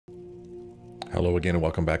Hello again and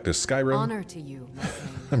welcome back to Skyrim. Honor to you, my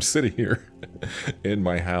friend. I'm sitting here in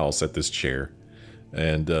my house at this chair,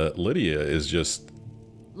 and Lydia is just...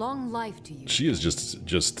 Long life to you. She is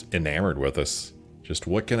just enamored with us. Just,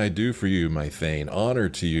 what can I do for you, my Thane? Honor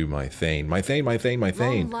to you, my Thane. My Thane, my Thane, my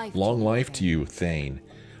Thane. Long life to you, Thane.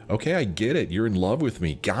 Okay, I get it. You're in love with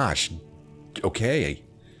me. Gosh. Okay.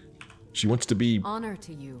 She wants to be... Honor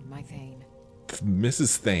to you, my Thane.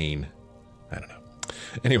 Mrs. Thane. I don't know.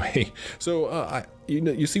 Anyway, so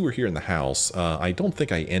you see we're here in the house. I don't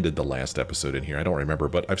think I ended the last episode in here. I don't remember,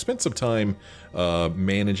 but I've spent some time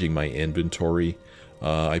managing my inventory.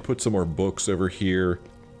 I put some more books over here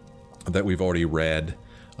that we've already read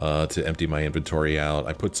to empty my inventory out.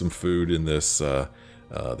 I put some food in this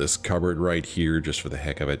this cupboard right here just for the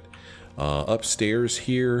heck of it. Upstairs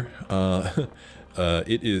here,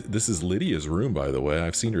 this is Lydia's room, by the way.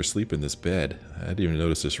 I've seen her sleep in this bed. I didn't even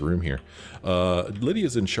notice this room here.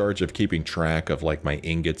 Lydia's in charge of keeping track of like my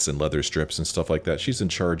ingots and leather strips and stuff like that. She's in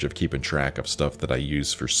charge of keeping track of stuff that I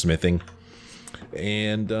use for smithing.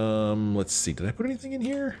 And let's see, did I put anything in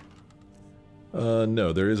here?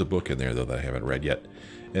 No, there is a book in there though that I haven't read yet.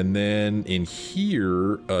 And then in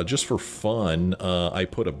here, just for fun, I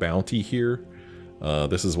put a bounty here.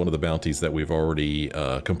 This is one of the bounties that we've already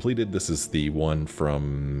completed. This is the one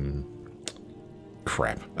from...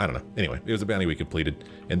 crap, I don't know. Anyway, it was a bounty we completed.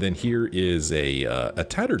 And then here is a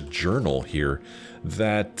tattered journal here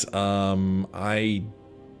that I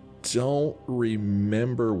don't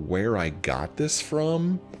remember where I got this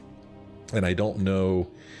from. And I don't know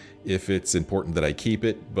if it's important that I keep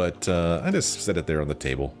it, but I just set it there on the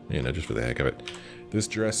table, you know, just for the heck of it. This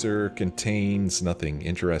dresser contains nothing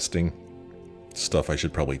interesting. Stuff I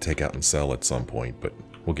should probably take out and sell at some point, but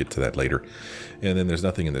we'll get to that later. And then there's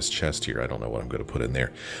nothing in this chest here. I don't know what I'm going to put in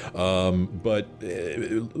there. But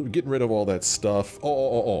getting rid of all that stuff.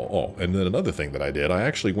 Oh. And then another thing that I did, I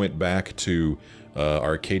actually went back to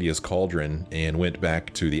Arcadia's Cauldron and went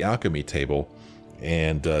back to the alchemy table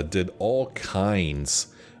and did all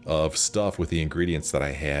kinds of stuff with the ingredients that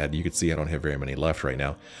I had. You can see I don't have very many left right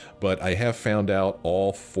now, but I have found out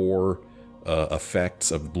all 4 effects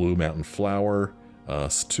of Blue Mountain Flower,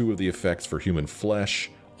 2 of the effects for human flesh,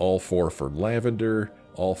 all 4 for lavender,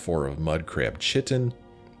 all 4 of mud crab chitin.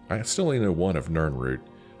 I still only know 1 of Nirnroot,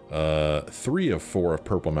 3 of 4 of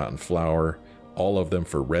purple mountain flower, all of them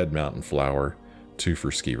for red mountain flower, 2 for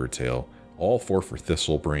skeever tail, all 4 for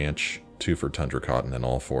thistle branch, 2 for tundra cotton, and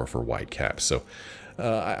all 4 for white cap. So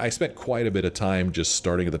I spent quite a bit of time just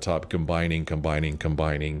starting at the top, combining,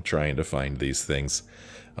 trying to find these things.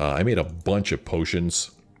 I made a bunch of potions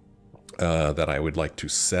that I would like to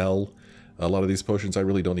sell. A lot of these potions, I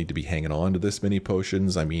really don't need to be hanging on to this many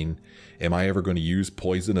potions. I mean, am I ever going to use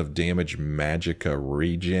Poison of Damage Magicka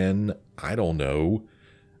Regen? I don't know.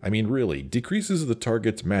 I mean, really, decreases the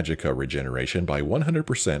target's Magicka regeneration by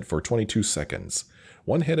 100% for 22 seconds.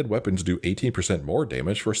 One-handed weapons do 18% more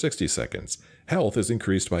damage for 60 seconds. Health is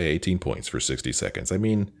increased by 18 points for 60 seconds. I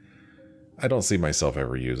mean, I don't see myself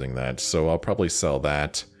ever using that, so I'll probably sell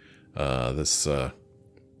that. This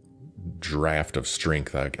draft of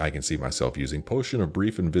strength I can see myself using. Potion of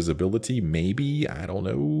brief invisibility, maybe? I don't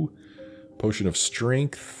know. Potion of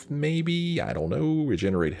strength, maybe? I don't know.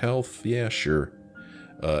 Regenerate health, yeah, sure.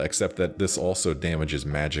 Except that this also damages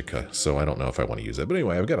magicka, so I don't know if I want to use it. But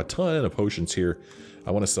anyway, I've got a ton of potions here. I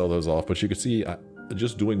want to sell those off, but you can see,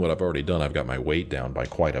 just doing what I've already done, I've got my weight down by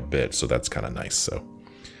quite a bit, so that's kind of nice. So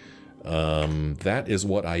that is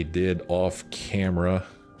what I did off camera.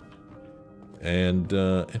 And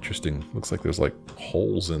interesting, looks like there's like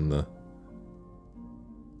holes in the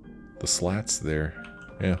slats there.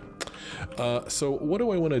 Yeah. So what do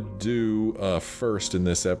I want to do first in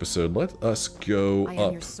this episode? Let us go up. I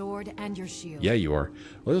am your sword and your shield. Yeah, you are.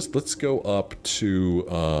 Let's go up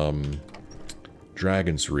to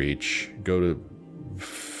Dragon's Reach. Go to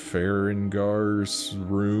Farengar's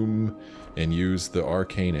room and use the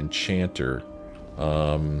Arcane Enchanter.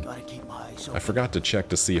 I forgot to check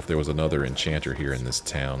to see if there was another enchanter here in this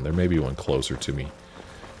town. There may be one closer to me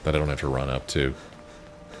that I don't have to run up to.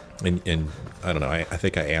 And I don't know, I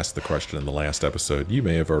think I asked the question in the last episode. You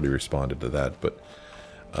may have already responded to that, but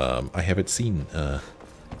I haven't seen... I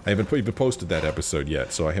haven't even posted that episode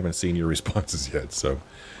yet, so I haven't seen your responses yet. So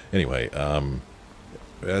anyway,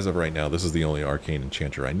 as of right now, this is the only arcane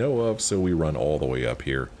enchanter I know of, so we run all the way up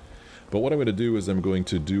here. But what I'm going to do is I'm going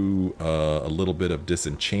to do a little bit of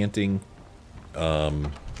disenchanting,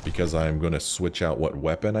 because I'm going to switch out what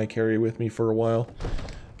weapon I carry with me for a while.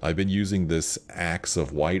 I've been using this Axe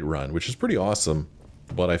of Whiterun, which is pretty awesome,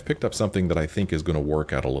 but I've picked up something that I think is going to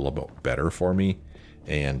work out a little bit better for me,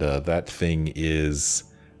 and that thing is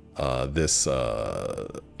this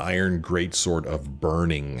iron greatsword of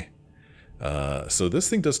burning. So this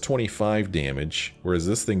thing does 25 damage, whereas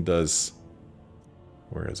this thing does...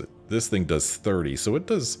 Where is it? This thing does 30. So it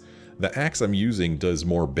does... The axe I'm using does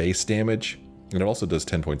more base damage, and it also does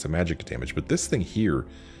 10 points of magic damage. But this thing here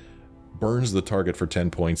burns the target for 10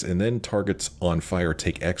 points, and then targets on fire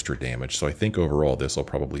take extra damage. So I think overall this will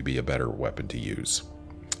probably be a better weapon to use.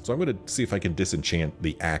 So I'm going to see if I can disenchant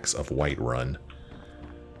the Axe of Whiterun.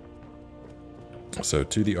 So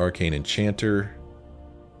to the Arcane Enchanter,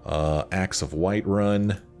 Axe of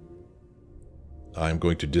Whiterun. I'm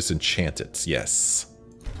going to disenchant it, yes.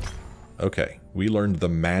 Okay, we learned the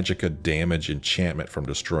Magicka damage enchantment from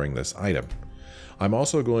destroying this item. I'm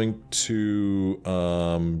also going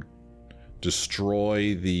to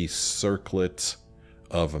destroy the circlet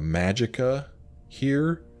of Magicka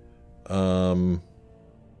here. Why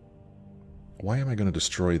am I going to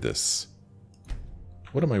destroy this?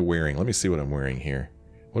 What am I wearing? Let me see what I'm wearing here.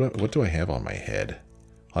 What do I have on my head?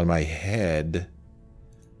 On my head,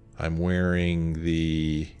 I'm wearing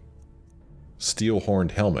the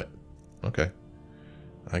steel-horned helmet. Okay.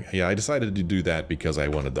 Yeah, I decided to do that because I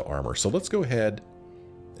wanted the armor. So let's go ahead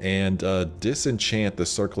and disenchant the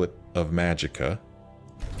circlet of Magicka.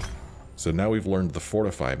 So now we've learned the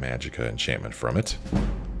Fortify Magicka enchantment from it.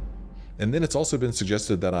 And then it's also been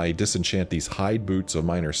suggested that I disenchant these hide boots of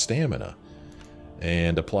minor stamina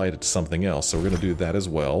and apply it to something else. So we're going to do that as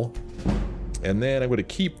well. And then I'm going to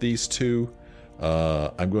keep these two.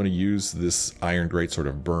 I'm going to use this Iron Greatsword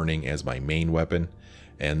of Burning as my main weapon.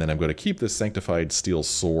 And then I'm going to keep this Sanctified Steel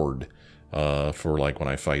Sword for like when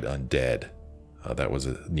I fight undead. That was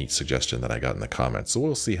a neat suggestion that I got in the comments. So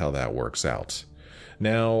we'll see how that works out.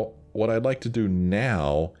 Now, what I'd like to do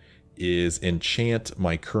now is enchant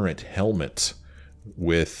my current helmet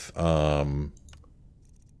with Magicka.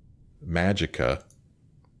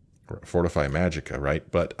 Fortify Magicka, right?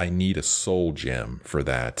 But I need a soul gem for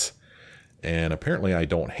that. And apparently I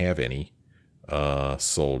don't have any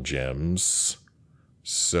soul gems.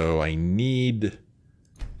 So I need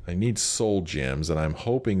soul gems, and I'm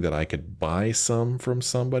hoping that I could buy some from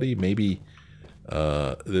somebody. Maybe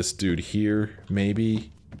this dude here,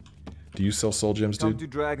 maybe. Do you sell soul gems, dude? Come to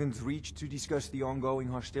Dragon's Reach to discuss the ongoing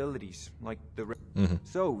hostilities, like the...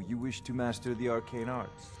 So, you wish to master the arcane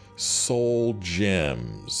arts? Soul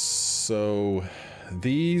gems. So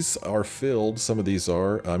these are filled. Some of these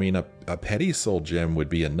are. I mean, a petty soul gem would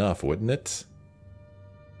be enough, wouldn't it?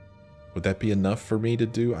 Would that be enough for me to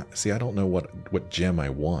do? See, I don't know what gem I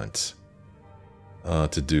want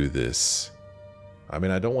to do this. I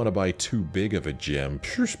mean, I don't want to buy too big of a gem,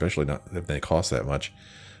 especially not if they cost that much.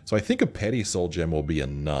 So I think a petty soul gem will be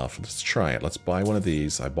enough. Let's try it. Let's buy one of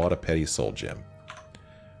these. I bought a petty soul gem.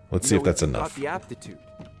 Let's see if that's enough. The aptitude.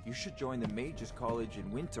 You should join the Mages College in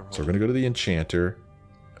Winterhold. So we're going to go to the Enchanter.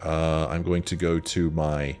 I'm going to go to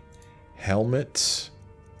my helmet.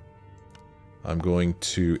 I'm going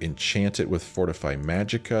to enchant it with Fortify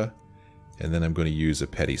Magicka. And then I'm going to use a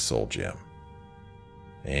petty soul gem.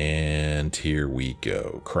 And here we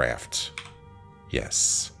go. Craft.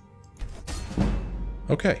 Yes.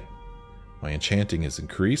 Okay. My enchanting is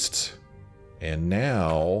increased. And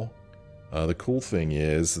now, the cool thing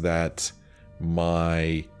is that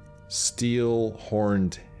my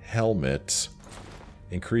steel-horned helmet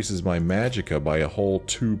increases my Magicka by a whole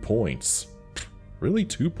 2 points. Really?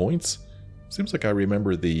 2 points? Seems like I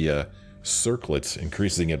remember the circlet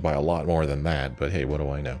increasing it by a lot more than that, but hey, what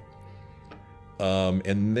do I know?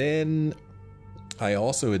 And then I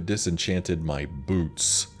also had disenchanted my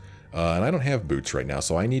boots. And I don't have boots right now,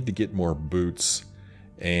 so I need to get more boots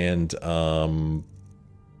and, well,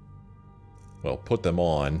 put them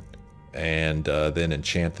on and then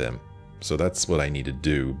enchant them. So that's what I need to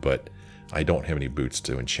do, but I don't have any boots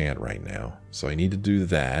to enchant right now. So I need to do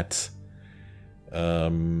that.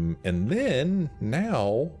 And then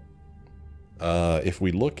now, if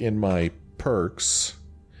we look in my perks,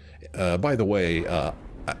 by the way,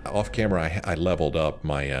 off camera, I leveled up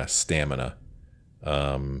my stamina.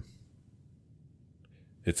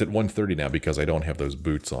 It's at 130 now because I don't have those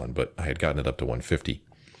boots on, but I had gotten it up to 150.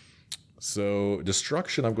 So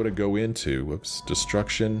destruction I'm going to go into, whoops,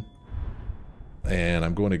 destruction, and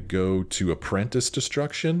I'm going to go to apprentice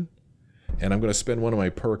destruction, and I'm going to spend one of my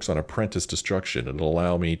perks on apprentice destruction. It'll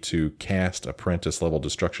allow me to cast apprentice level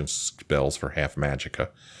destruction spells for half Magicka.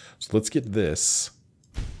 So let's get this.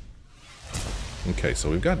 Okay,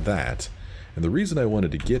 so we've got that, and the reason I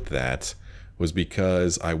wanted to get that was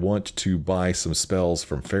because I want to buy some spells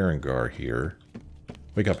from Farengar here.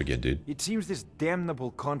 Wake up again, dude. It seems this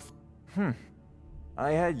damnable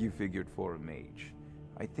I had you figured for a mage.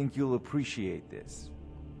 I think you'll appreciate this.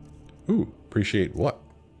 Ooh, appreciate what?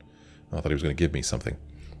 I thought he was going to give me something.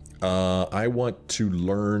 I want to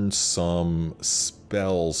learn some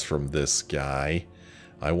spells from this guy.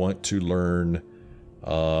 I want to learn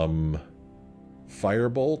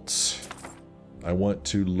Firebolt. I want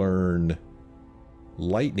to learn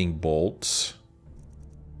Lightning Bolt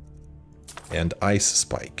and Ice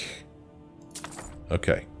Spike.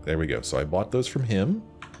 Okay, there we go. So I bought those from him.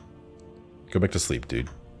 Go back to sleep, dude.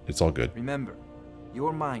 It's all good. Remember,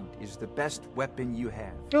 your mind is the best weapon you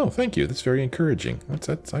have. Oh, thank you. That's very encouraging. I'm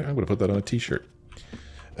going to put that on a t-shirt.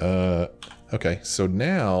 Okay, so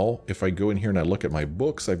now if I go in here and I look at my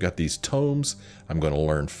books, I've got these tomes. I'm going to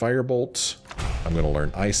learn Firebolt. I'm going to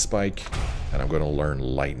learn Ice Spike. And I'm going to learn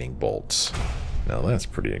Lightning Bolt. Now that's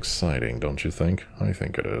pretty exciting, don't you think? I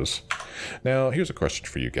think it is. Now, here's a question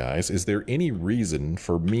for you guys. Is there any reason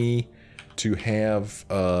for me to have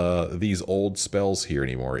these old spells here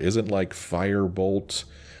anymore? Isn't like Firebolt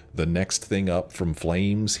the next thing up from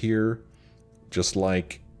Flames here? Just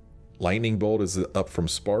like Lightning Bolt is up from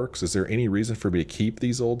Sparks? Is there any reason for me to keep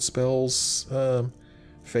these old spells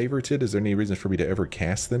favorited? Is there any reason for me to ever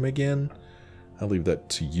cast them again? I'll leave that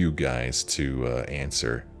to you guys to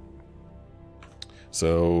answer.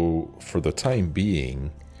 So, for the time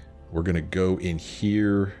being, we're going to go in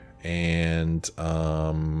here and...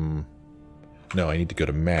 no, I need to go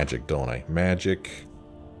to Magic, don't I? Magic.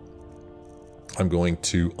 I'm going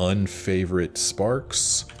to unfavorite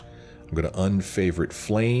Sparks. I'm going to unfavorite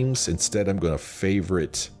Flames. Instead, I'm going to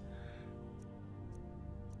favorite...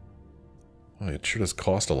 Oh, it sure does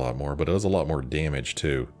cost a lot more, but it does a lot more damage,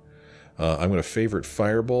 too. I'm going to favorite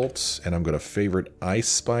Firebolt, and I'm going to favorite Ice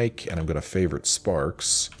Spike, and I'm going to favorite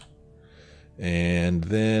Sparks. And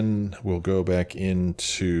then we'll go back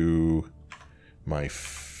into my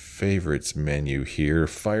favorites menu here.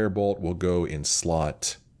 Firebolt will go in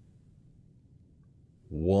slot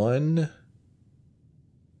 1.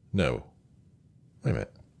 No. Wait a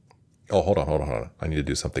minute. Oh, hold on. I need to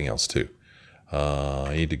do something else too.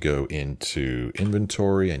 I need to go into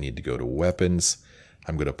inventory. I need to go to weapons.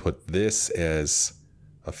 I'm going to put this as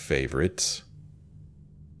a favorite.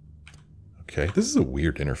 Okay, this is a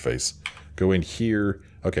weird interface. Go in here.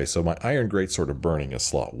 Okay, so my Iron Greatsword of Burning is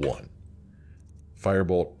slot 1.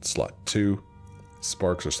 Firebolt, slot 2.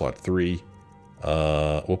 Sparks are slot 3.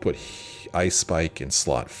 We'll put Ice Spike in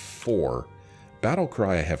slot 4. Battlecry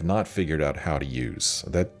I have not figured out how to use.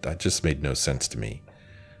 That just made no sense to me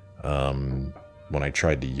when I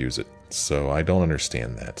tried to use it. So I don't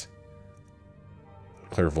understand that.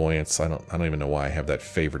 Clairvoyance, I don't even know why I have that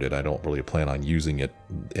favorited. I don't really plan on using it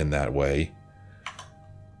in that way.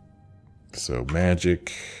 So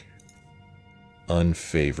Magic,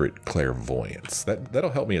 unfavorite Clairvoyance. That'll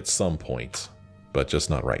help me at some point, but just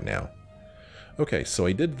not right now. Okay, so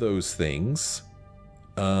I did those things.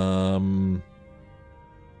 Yeah,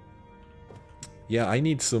 I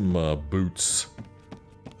need some boots.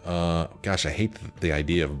 Gosh, I hate the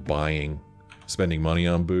idea of spending money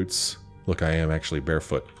on boots. Look, I am actually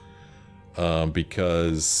barefoot.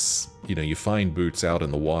 Because, you know, you find boots out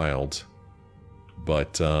in the wild.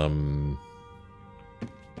 But,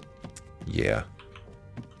 yeah.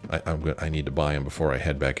 I need to buy them before I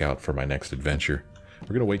head back out for my next adventure. We're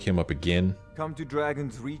going to wake him up again. Come to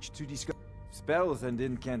Dragon's Reach to discuss spells and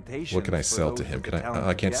incantations. What can I sell to him?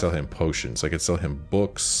 I can't sell him potions. I could sell him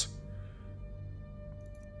books,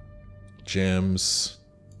 gems,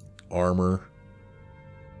 armor.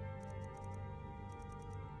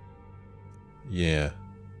 Yeah.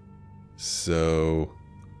 So,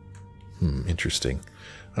 interesting.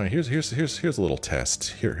 All right, here's a little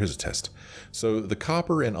test. Here's a test. So the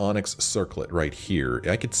copper and onyx circlet right here,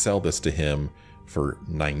 I could sell this to him for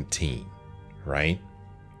 19, right?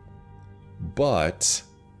 But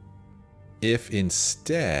if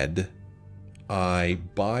instead I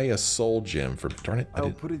buy a soul gem for... Darn it,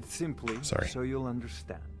 I'll put it simply Sorry. So you'll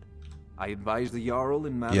understand. I advise the Jarl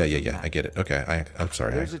in matters Yeah, I get it. Okay, I'm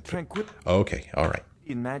sorry. There's a tranquility Okay, all right.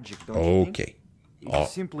 in magic, don't you think? Okay.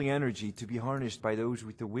 It's simply energy to be harnessed by those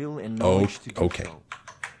with the will and knowledge to do okay. so.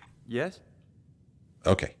 Yes?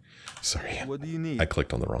 Okay. Sorry. What do you need? I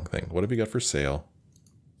clicked on the wrong thing. What have you got for sale?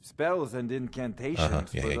 Spells and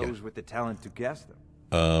incantations Yeah, for yeah. those with the talent to cast them.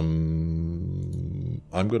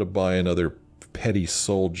 I'm going to buy another petty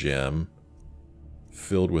soul gem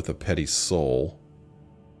filled with a petty soul.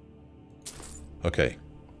 Okay.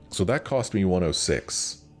 So that cost me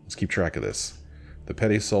 106. Let's keep track of this. The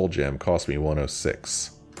petty soul gem cost me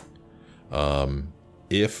 106.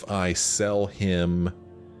 If I sell him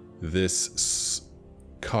this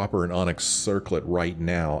copper and onyx circlet right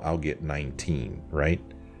now, I'll get 19, right?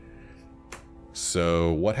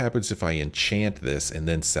 So what happens if I enchant this and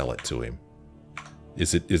then sell it to him?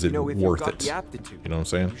 Is it worth it? You know what I'm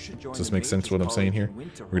saying? Does this make sense what I'm saying here? We're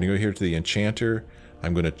going to go here to the enchanter.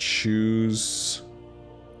 I'm going to choose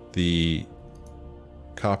the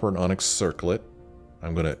copper and onyx circlet.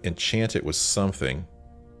 I'm going to enchant it with something.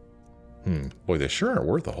 Boy, they sure aren't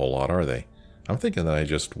worth a whole lot, are they? I'm thinking that I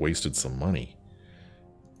just wasted some money.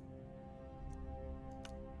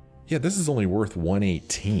 Yeah, this is only worth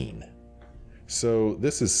 118. So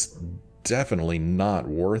this is definitely not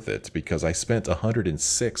worth it because I spent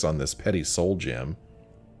 106 on this petty soul gem.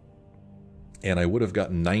 And I would have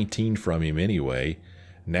gotten 19 from him anyway.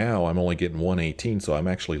 Now I'm only getting 118, so I'm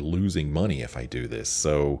actually losing money if I do this.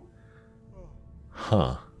 So,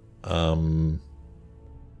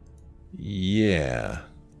 yeah.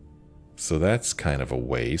 So that's kind of a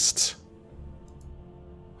waste.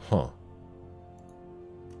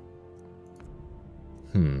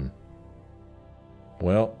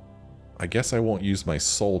 Well, I guess I won't use my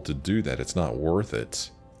soul to do that. It's not worth it.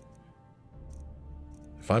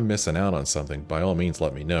 If I'm missing out on something, by all means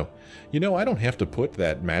let me know. You know, I don't have to put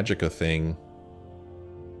that Magicka thing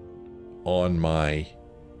on my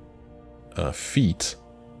feet.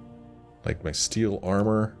 Like my steel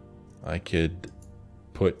armor. I could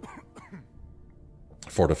put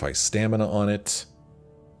fortify stamina on it.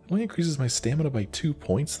 It only increases my stamina by 2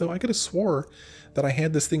 points, though. I could have swore that I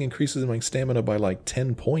had this thing increases my stamina by like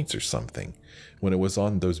 10 points or something when it was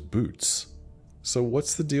on those boots. So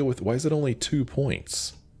what's the deal with... Why is it only 2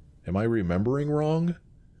 points? Am I remembering wrong?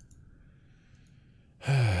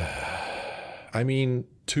 I mean,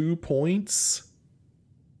 2 points?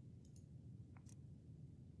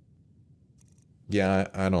 Yeah,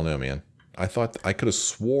 I don't know, man. I thought I could have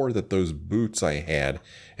swore that those boots I had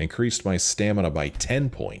increased my stamina by 10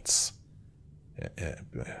 points.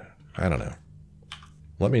 I don't know.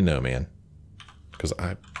 Let me know, man. Because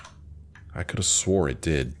I could have swore it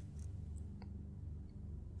did.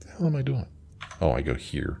 What the hell am I doing? Oh, I go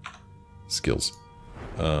here. Skills.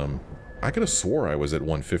 I could have swore I was at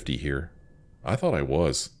 150 here. I thought I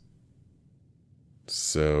was.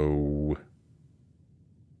 So...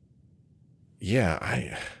 yeah,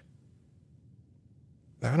 I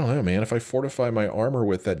don't know, man. If I fortify my armor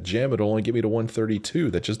with that gem, it'll only get me to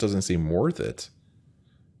 132. That just doesn't seem worth it.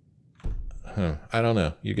 I don't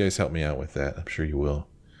know. You guys help me out with that. I'm sure you will.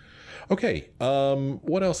 Okay,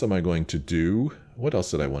 what else am I going to do? What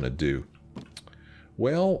else did I want to do?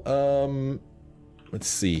 Well, let's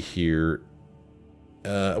see here.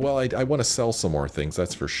 Well, I want to sell some more things,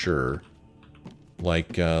 that's for sure.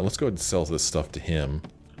 Like, let's go ahead and sell this stuff to him.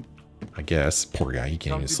 I guess. Poor guy, he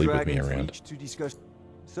can't even sleep with me around.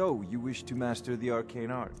 So, you wish to master the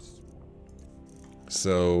arcane arts?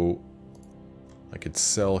 So, I could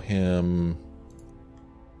sell him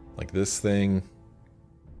like this thing.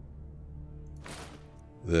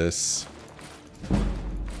 This.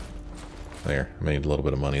 There, I made a little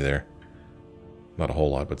bit of money there. Not a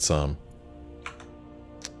whole lot, but some.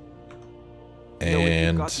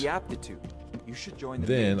 And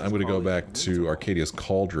then I'm going to go back to Arcadia's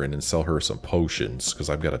Cauldron and sell her some potions, because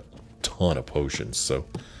I've got a ton of potions. So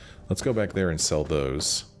let's go back there and sell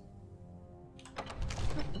those.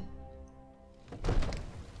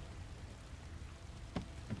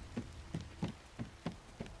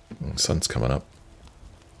 Sun's coming up.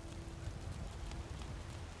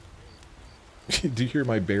 Do you hear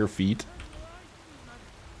my bare feet?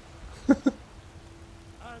 You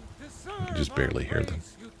can just barely hear them.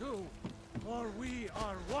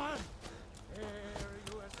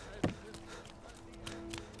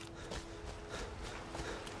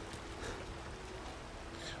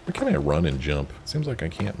 Why can't I run and jump? Seems like I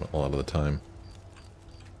can't a lot of the time.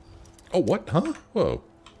 Oh, what? Huh? Whoa.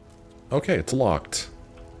 Okay, it's locked.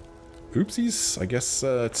 Oopsies. I guess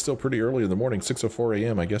it's still pretty early in the morning, 6:04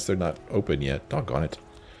 a.m. I guess they're not open yet. Doggone it.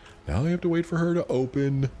 Now I have to wait for her to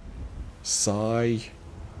open. Sigh.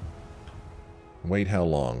 Wait how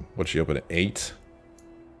long? What'd she open at 8?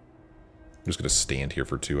 I'm just going to stand here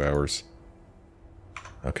for 2 hours.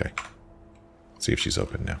 Okay. Let's see if she's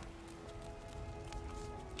open now.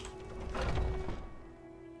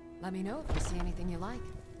 Let me know if you see anything you like.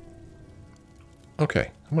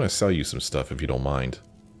 Okay. I'm going to sell you some stuff if you don't mind.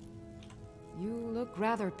 You look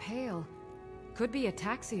rather pale. Could be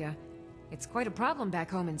ataxia. It's quite a problem back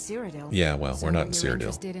home in Cyrodiil. Yeah, well, we're not in Cyrodiil.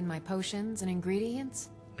 Interested in my potions and ingredients?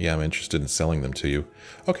 Yeah, I'm interested in selling them to you.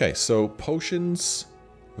 Okay, so potions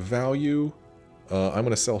value. I'm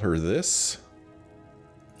going to sell her this.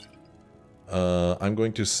 I'm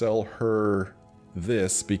going to sell her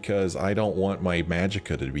this because I don't want my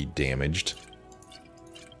magicka to be damaged.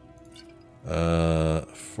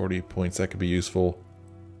 40 points, that could be useful.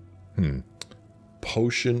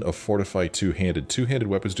 Potion of Fortify Two-Handed. Two-handed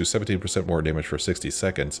weapons do 17% more damage for 60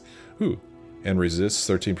 seconds. Ooh. And resists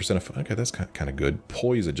 13% of... Okay, that's kind of good.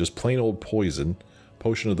 Poison, just plain old poison.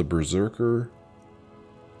 Potion of the Berserker.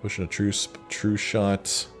 Potion of True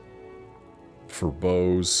Shot. For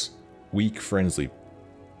bows. Weak Friendly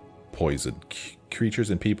Poison.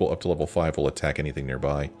 Creatures and people up to level 5 will attack anything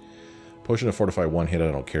nearby. Potion of Fortify One-Handed,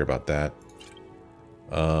 I don't care about that.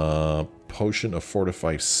 Potion of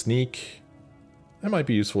Fortify Sneak. That might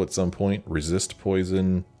be useful at some point. Resist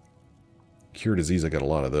Poison. Cure Disease, I got a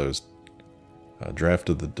lot of those. Draft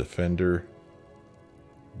of the Defender.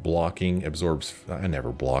 Blocking. Absorbs... I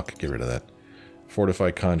never block. Get rid of that.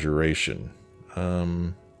 Fortify Conjuration.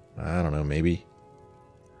 I don't know, maybe.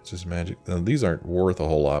 It's just magic. These aren't worth a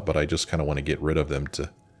whole lot, but I just kind of want to get rid of them to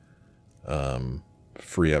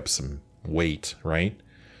free up some weight, right?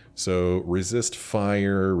 So, resist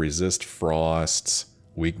fire, resist frosts,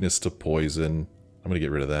 weakness to poison. I'm going to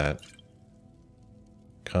get rid of that.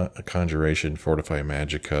 Conjuration, Fortify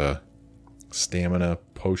Magicka, Stamina,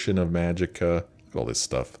 Potion of Magicka. Look at all this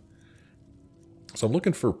stuff. So I'm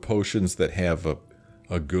looking for potions that have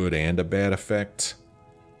a good and a bad effect.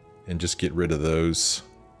 And just get rid of those.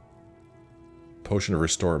 Potion of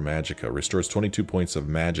Restore Magicka. Restores 22 points of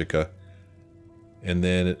Magicka. And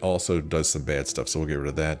then it also does some bad stuff, so we'll get rid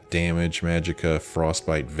of that. Damage Magicka,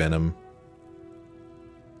 Frostbite Venom.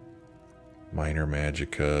 Minor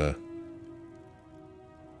Magicka.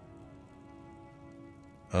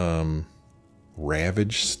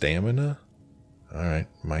 Ravage Stamina? Alright,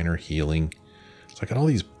 Minor Healing. So I got all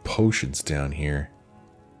these potions down here.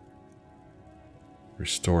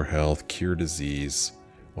 Restore Health, Cure Disease.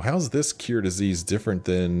 Well, how's this Cure Disease different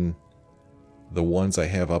than the ones I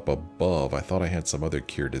have up above? I thought I had some other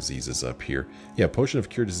Cure Diseases up here. Yeah, Potion of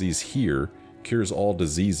Cure Disease here cures all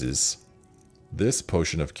diseases. This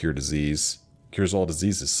Potion of Cure Disease cures all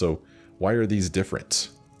diseases. So why are these different?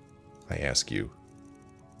 I ask you.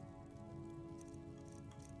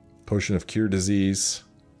 Potion of Cure Disease.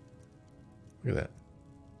 Look at that.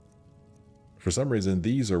 For some reason,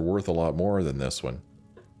 these are worth a lot more than this one.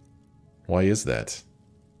 Why is that?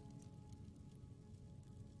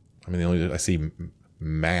 I mean, I see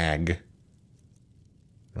mag.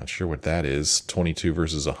 Not sure what that is. 22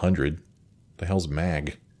 versus 100. The hell's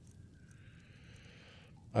mag?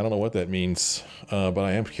 I don't know what that means, but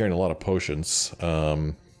I am carrying a lot of potions.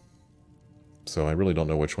 So I really don't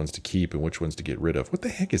know which ones to keep and which ones to get rid of. What the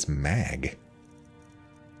heck is mag?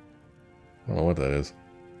 I don't know what that is.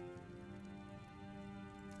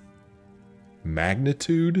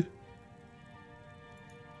 Magnitude?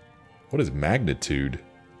 What is magnitude?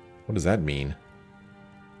 What does that mean?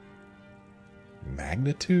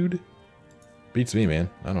 Magnitude? Beats me, man.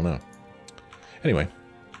 I don't know. Anyway.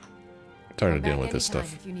 I'm tired of dealing with this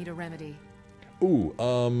stuff. If you need a remedy. Ooh,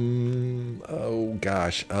 oh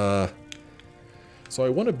gosh. So I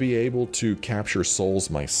want to be able to capture souls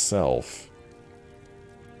myself.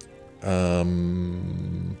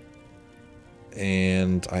 And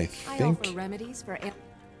I think... offer remedies for...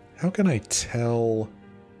 How can I tell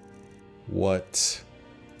what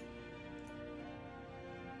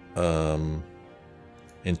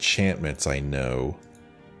enchantments I know?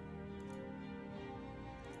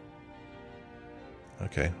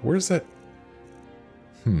 Okay, where's that?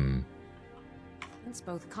 It's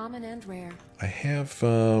both common and rare. I have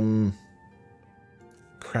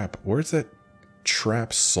crap, where's that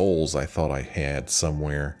trap souls I thought I had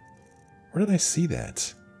somewhere? Where did I see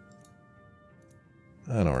that?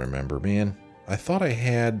 I don't remember, man. I thought I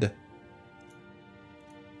had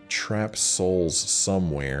trap souls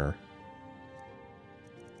somewhere.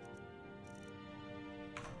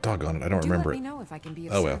 Doggone it, I don't remember it. Let me know if I can be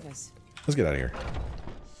of Well. service. Let's get out of here.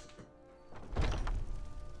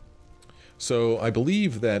 So I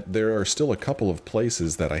believe that there are still a couple of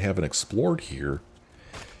places that I haven't explored here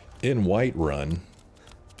in Whiterun.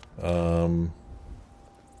 The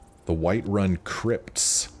Whiterun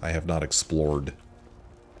crypts I have not explored.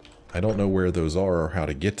 I don't know where those are or how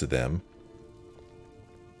to get to them.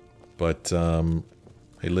 But,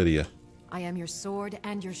 hey Lydia. I am your sword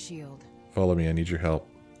and your shield. Follow me, I need your help.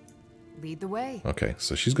 Lead the way. Okay,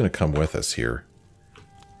 so she's gonna come with us here.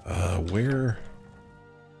 Where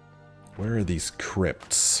are these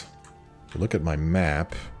crypts? Look at my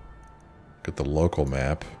map. Look at the local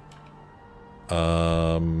map.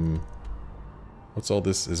 What's all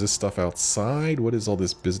this? Is this stuff outside? What is all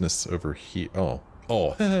this business over here? Oh,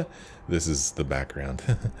 this is the background.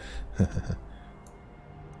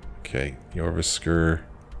 Okay, Jorvisker.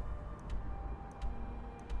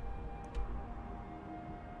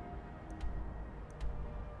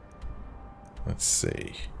 Let's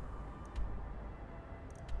see.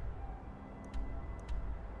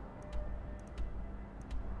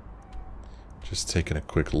 Just taking a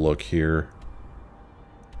quick look here.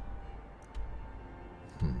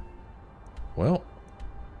 Well,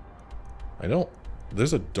 I don't...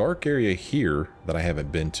 There's a dark area here that I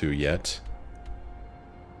haven't been to yet.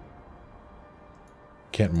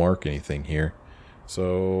 Can't mark anything here.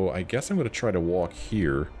 So I guess I'm going to try to walk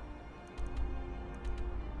here.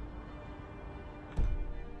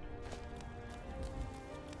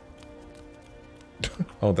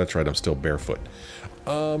 Oh, that's right, I'm still barefoot.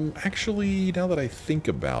 Actually, now that I think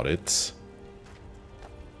about it,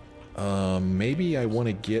 maybe I want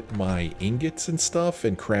to get my ingots and stuff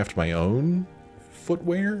and craft my own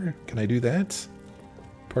footwear. Can I do that?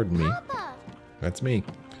 Pardon me. Papa. That's me.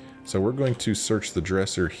 So we're going to search the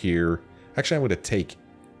dresser here. Actually, I'm going to take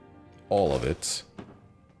all of it.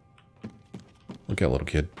 Look out, little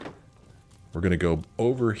kid. We're going to go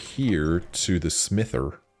over here to the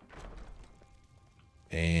smither.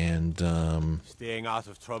 And, Staying out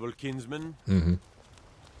of trouble, kinsman? Mm-hmm.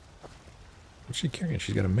 What's she carrying?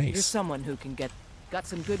 She's got a mace. You're someone who can got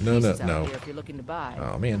some good No, pieces no. out here if you're looking to buy.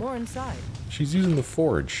 Oh, man. More inside. She's using the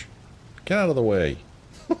forge. Get out of the way.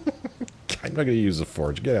 I'm not going to use the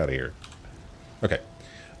forge. Get out of here. Okay.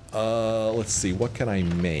 Let's see. What can I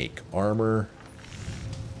make? Armor.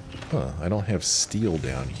 Huh. I don't have steel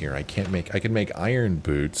down here. I can't make... I can make iron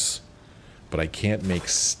boots, but I can't make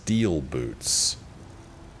steel boots.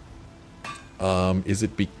 Is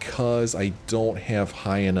it because I don't have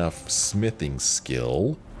high enough smithing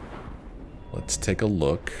skill? Let's take a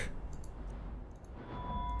look.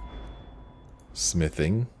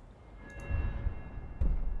 Smithing.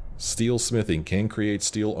 Steel smithing can create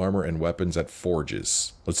steel armor and weapons at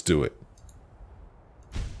forges. Let's do it.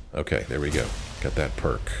 Okay, there we go. Got that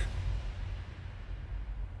perk.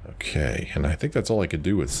 Okay, and I think that's all I could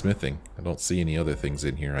do with smithing. I don't see any other things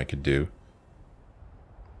in here I could do.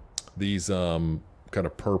 These kind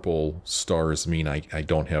of purple stars mean I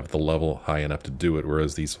don't have the level high enough to do it,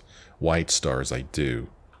 whereas these white stars I do.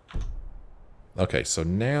 Okay, so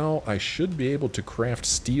now I should be able to craft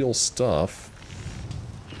steel stuff.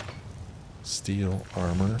 Steel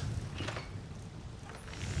armor.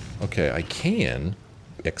 Okay, I can,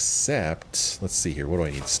 except... Let's see here, what do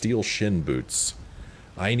I need? Steel shin boots.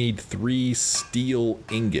 I need 3 steel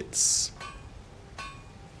ingots.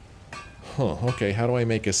 Huh, okay, how do I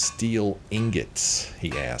make a steel ingot?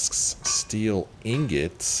 He asks. Steel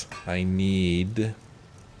ingot, I need...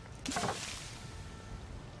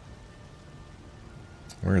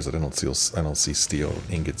 Where is it? I don't see steel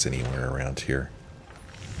ingots anywhere around here.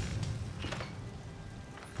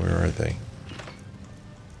 Where are they?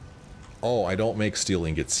 Oh, I don't make steel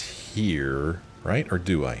ingots here, right? Or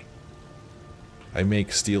do I? I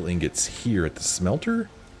make steel ingots here at the smelter?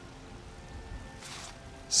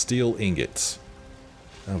 Steel ingots.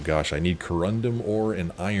 Oh gosh, I need corundum ore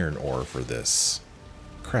and iron ore for this.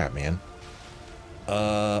 Crap, man.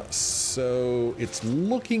 So it's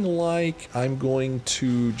looking like I'm going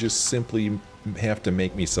to just simply have to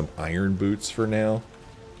make me some iron boots for now.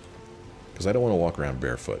 Because I don't want to walk around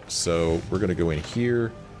barefoot. So we're going to go in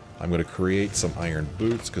here. I'm going to create some iron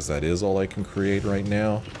boots because that is all I can create right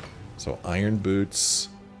now. So iron boots.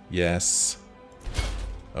 Yes.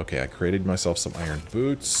 Okay, I created myself some iron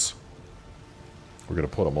boots. We're going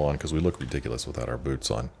to put them on because we look ridiculous without our boots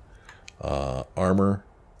on. Armor.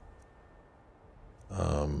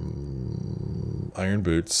 Iron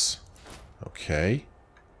boots. Okay.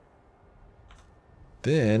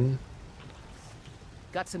 Then...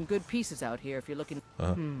 Got some good pieces out here if you're looking...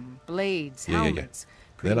 blades, Yeah. helmets.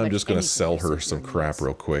 Then I'm just going to sell her to some crap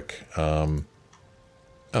real quick. Oh.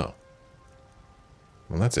 Well,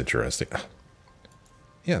 that's interesting.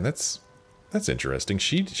 Yeah, that's interesting.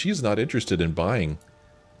 She's not interested in buying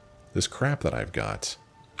this crap that I've got.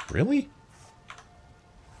 Really?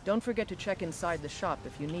 Don't forget to check inside the shop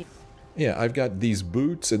if you need... Yeah, I've got these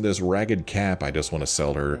boots and this ragged cap I just want to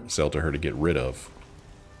sell to her to get rid of.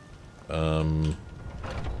 Can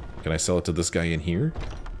I sell it to this guy in here?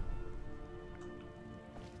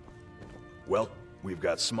 Well, we've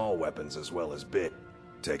got small weapons as well as big.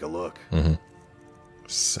 Take a look.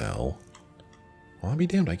 Sell. Well, I'll be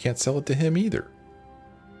damned, I can't sell it to him either.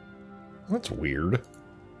 That's weird.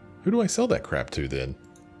 Who do I sell that crap to then?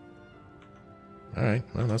 Alright,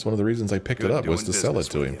 well, that's one of the reasons I picked it up, was to sell it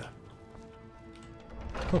to him.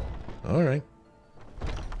 Huh. Alright.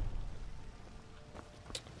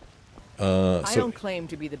 I don't claim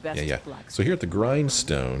to be the best Yeah. blacksmith. So here at the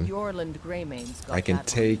grindstone, Yorland Greymane's got I can that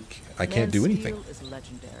take... I can't Man's do anything. steel is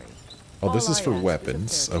legendary. Oh, this All is I for ask is a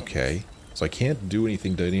weapons. fair Okay. chance. So I can't do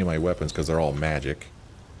anything to any of my weapons because they're all magic.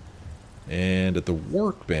 And at the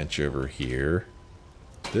workbench over here,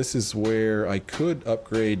 this is where I could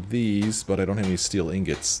upgrade these, but I don't have any steel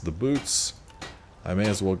ingots. The boots, I may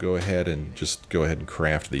as well go ahead and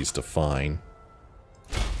craft these to fine.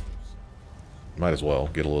 Might as well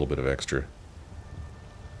get a little bit of extra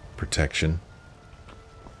protection.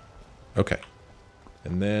 Okay.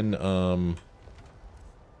 And then,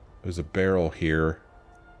 there's a barrel here.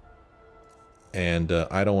 And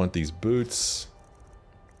I don't want these boots.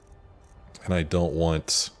 And I don't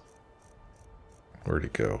want... Where'd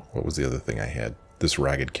it go? What was the other thing I had? This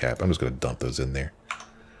ragged cap. I'm just going to dump those in there.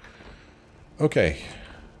 Okay.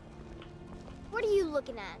 What are you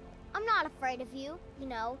looking at? I'm not afraid of you, you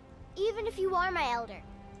know, even if you are my elder.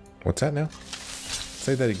 What's that now?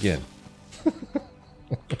 Say that again.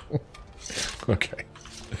 Okay.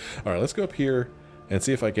 Alright, let's go up here and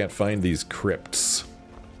see if I can't find these crypts.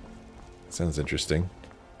 Sounds interesting.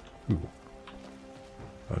 Ooh.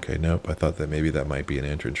 Okay, nope. I thought that maybe that might be an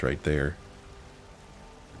entrance right there.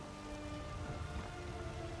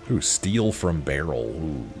 Ooh, steal from barrel.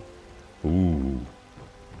 Ooh. Ooh.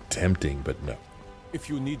 Tempting, but no. If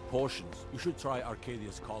you need potions, you should try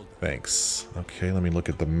Arcadia's Cauldron. Thanks. Okay, let me look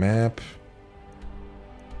at the map.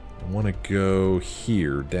 I want to go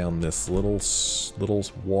here, down this little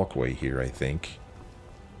walkway here, I think.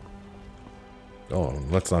 Oh,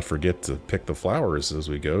 and let's not forget to pick the flowers as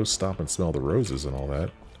we go. Stop and smell the roses and all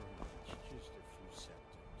that.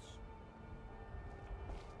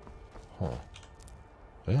 Huh.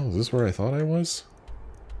 Well, is this where I thought I was?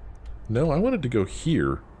 No, I wanted to go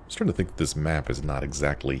here. I was trying to think this map is not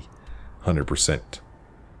exactly 100%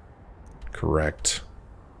 correct.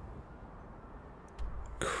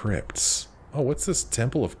 Crypts. Oh, what's this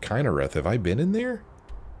Temple of Kynareth? Have I been in there?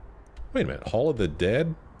 Wait a minute. Hall of the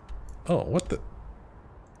Dead? Oh, what the...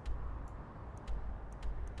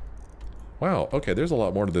 Wow, okay, there's a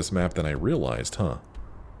lot more to this map than I realized, huh?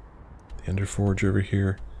 The Enderforge over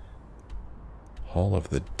here. Hall of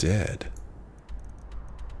the Dead.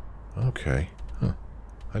 Okay, huh.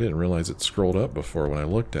 I didn't realize it scrolled up before when I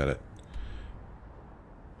looked at it.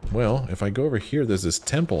 Well, if I go over here, there's this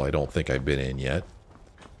temple I don't think I've been in yet.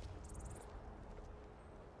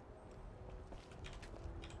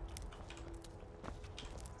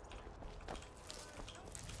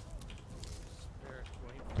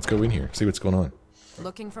 Let's go in here, see what's going on.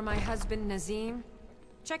 Looking for my husband, Nazim?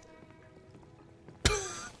 Check.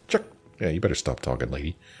 Check. Yeah, you better stop talking,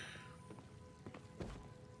 lady.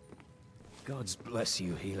 Gods bless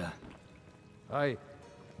you, healer. Hi.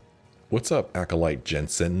 What's up, Acolyte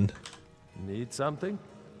Jensen? Need something?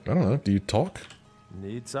 I don't know, do you talk?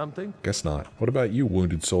 Need something? Guess not. What about you,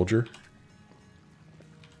 wounded soldier?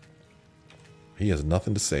 He has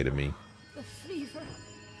nothing to say to me. The fever.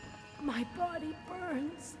 My body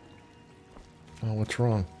burns. Oh, what's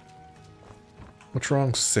wrong? What's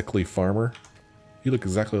wrong, sickly farmer? You look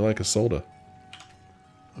exactly like a soda.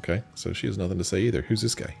 Okay, so she has nothing to say either. Who's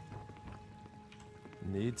this guy?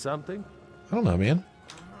 Need something? I don't know, man.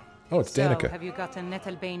 Oh, it's Danica. So, have you gotten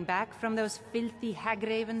Nettlebane back from those filthy hag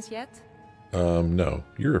ravens yet? No.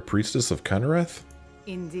 You're a priestess of Kynareth?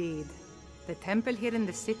 Indeed. The temple here in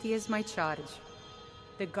the city is my charge.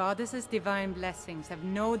 The goddess's divine blessings have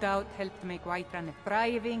no doubt helped make Whiterun a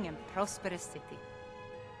thriving and prosperous city.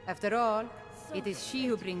 After all, it is she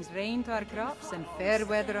who brings rain to our crops and fair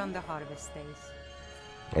weather on the harvest days.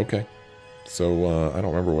 Okay. So, I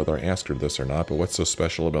don't remember whether I asked her this or not, but what's so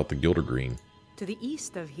special about the Gildergreen? To the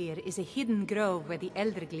east of here is a hidden grove where the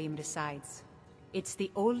Eldergleam resides. It's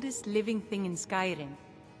the oldest living thing in Skyrim,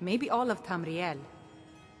 maybe all of Tamriel.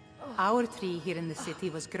 Our tree here in the city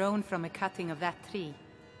was grown from a cutting of that tree.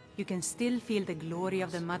 You can still feel the glory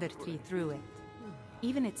of the mother tree through it.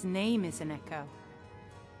 Even its name is an echo.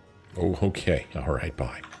 Oh, okay. Alright,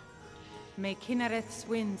 bye. May Kynareth's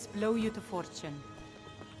winds blow you to fortune.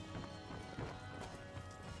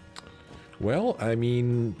 Well, I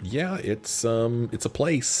mean, yeah, it's a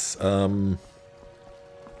place.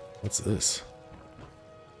 What's this?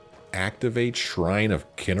 Activate Shrine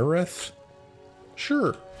of Kynareth?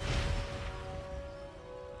 Sure.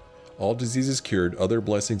 All diseases cured, other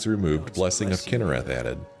blessings removed, blessing of Kynareth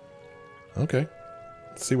added. Okay.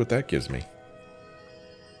 Let's see what that gives me.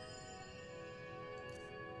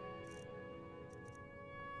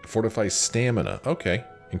 Fortifies stamina. Okay.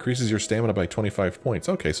 Increases your stamina by 25 points.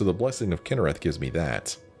 Okay, so the blessing of Kynareth gives me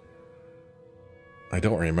that. I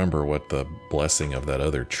don't remember what the blessing of that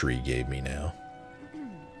other tree gave me now.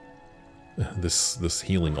 This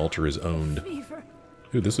healing altar is owned.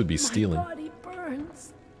 Ooh, this would be stealing. My body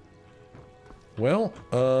burns. Well,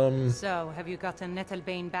 So, have you gotten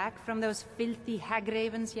Nettlebane back from those filthy hag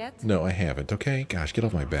ravens yet? no, I haven't. Okay, gosh, get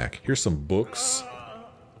off my back. Here's some books,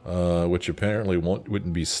 which apparently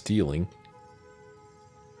wouldn't be stealing.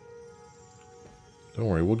 Don't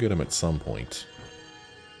worry, we'll get them at some point.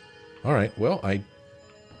 Alright, well, I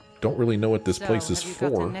don't really know what this place is for.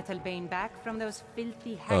 Have you gotten Nettlebane back from those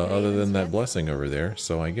filthy hag other than that yet? blessing over there,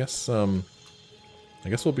 so I guess we'll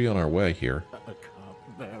be on our way here. I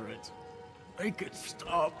can't bear it. Make it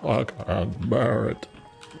stop. I can't bear it.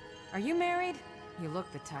 Are you married? You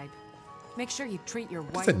look the type. Make sure you treat your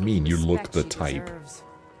wife. What does that mean, you look the she type? deserves.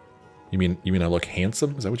 You mean I look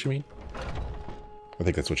handsome? Is that what you mean? I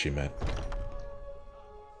think that's what she meant.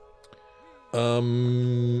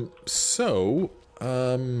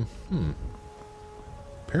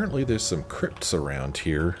 Apparently there's some crypts around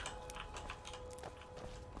here.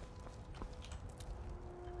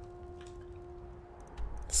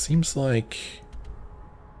 Seems like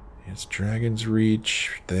it's Dragon's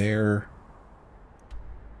Reach there.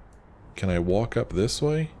 Can I walk up this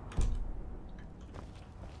way?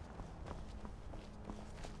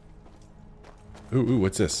 Ooh,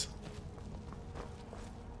 what's this?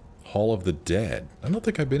 Hall of the Dead. I don't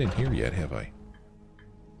think I've been in here yet, have I?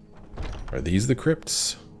 Are these the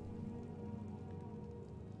crypts?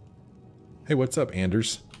 Hey, what's up,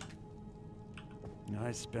 Anders?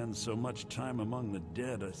 I spend so much time among the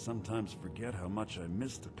dead, I sometimes forget how much I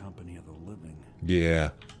miss the company of the living. Yeah.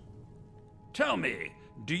 Tell me,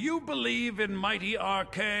 do you believe in mighty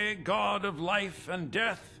Arche, god of life and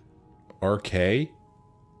death? Arche?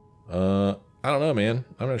 I don't know, man.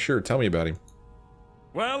 I'm not sure. Tell me about him.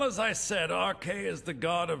 Well, as I said, Arche is the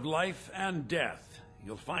god of life and death.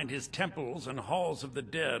 You'll find his temples and halls of the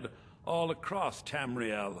dead all across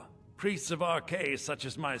Tamriel. Priests of Arche, such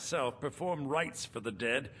as myself, perform rites for the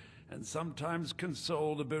dead and sometimes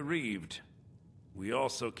console the bereaved. We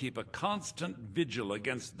also keep a constant vigil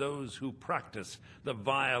against those who practice the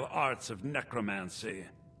vile arts of necromancy.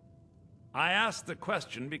 I asked the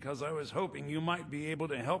question because I was hoping you might be able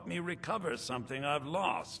to help me recover something I've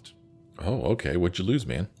lost. Oh, okay. What'd you lose,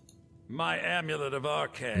 man? My amulet of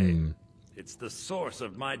Arche. It's the source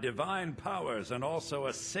of my divine powers and also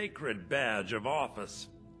a sacred badge of office.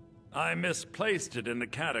 I misplaced it in the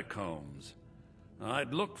catacombs.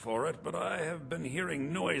 I'd look for it, but I have been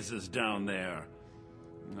hearing noises down there.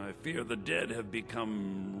 I fear the dead have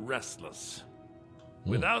become restless.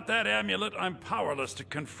 Without that amulet, I'm powerless to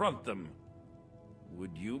confront them.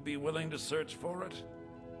 Would you be willing to search for it?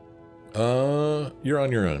 You're on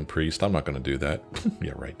your own, priest. I'm not going to do that.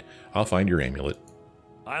 Yeah, right. I'll find your amulet.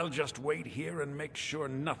 I'll just wait here and make sure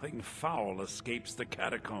nothing foul escapes the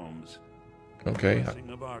catacombs. Okay. The blessing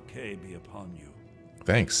of Arche be upon you.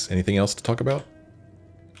 Thanks. Anything else to talk about?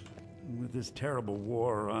 With this terrible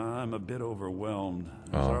war, I'm a bit overwhelmed,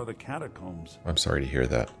 as are the catacombs. I'm sorry to hear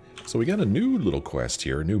that. So we got a new little quest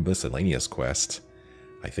here, a new miscellaneous quest,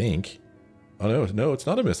 I think. Oh, no, it's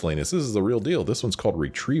not a miscellaneous. This is the real deal. This one's called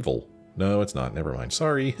Retrieval. No, it's not. Never mind.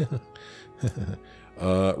 Sorry.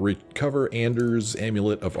 Recover Anders'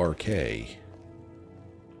 Amulet of Arche.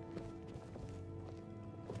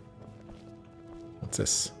 What's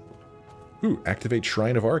this? Ooh, activate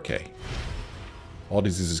Shrine of Arche. All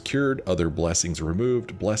diseases cured, other blessings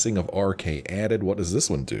removed, Blessing of Arche added. What does this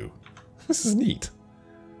one do? This is neat.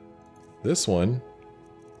 This one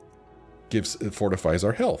fortifies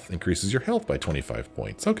our health, increases your health by 25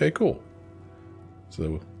 points. Okay, cool.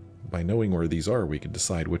 So by knowing where these are, we can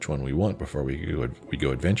decide which one we want before we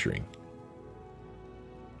go adventuring.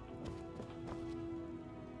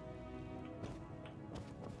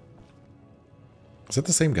 Is that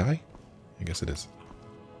the same guy? I guess it is.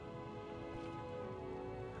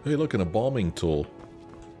 Hey, look, an embalming tool.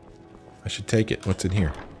 I should take it. What's in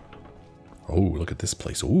here? Oh, look at this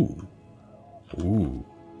place. Ooh. Ooh.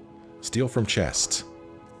 Steal from chest.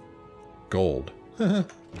 Gold. I'm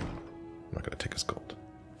not going to take his gold.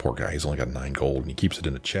 Poor guy, he's only got 9 gold and he keeps it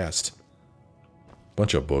in a chest.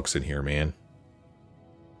 Bunch of books in here, man.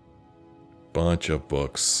 Bunch of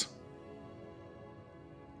books.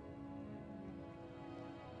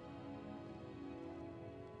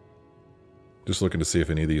 Just looking to see if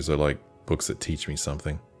any of these are like books that teach me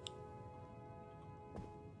something.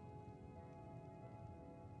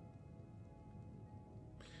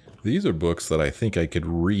 These are books that I think I could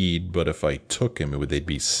read, but if I took them, they'd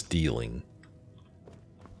be stealing.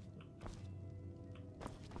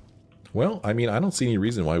 Well, I mean, I don't see any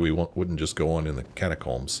reason why we wouldn't just go on in the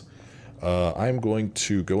catacombs. I'm going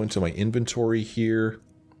to go into my inventory here.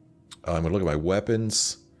 I'm going to look at my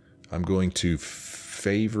weapons. I'm going to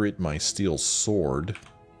favorite my steel sword.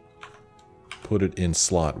 Put it in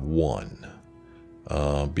slot 1.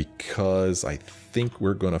 because I think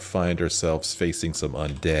we're going to find ourselves facing some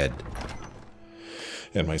undead.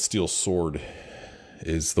 And my steel sword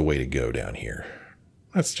is the way to go down here.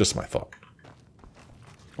 That's just my thought.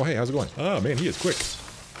 Oh, hey, how's it going? Oh, man, he is quick.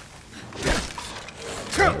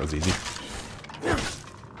 That was easy.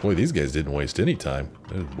 Boy, these guys didn't waste any time.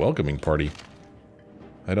 They're a welcoming party.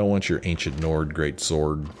 I don't want your ancient Nord great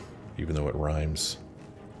sword, even though it rhymes.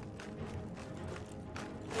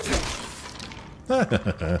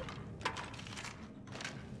 I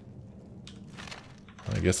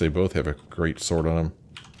guess they both have a great sword on them.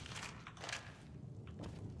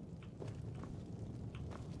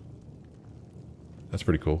 That's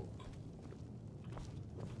pretty cool.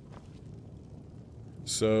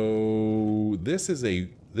 So this is a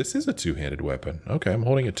two-handed weapon. Okay, I'm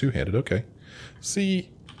holding it two-handed. Okay.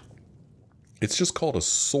 See, it's just called a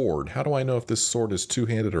sword. How do I know if this sword is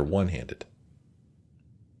two-handed or one-handed?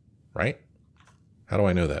 Right? How do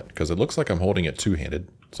I know that? Because it looks like I'm holding it two-handed.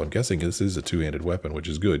 So I'm guessing this is a two-handed weapon, which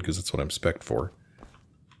is good because that's what I'm spec'd for.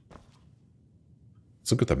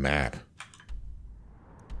 Let's look at the map.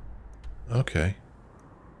 Okay.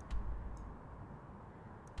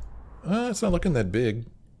 It's not looking that big.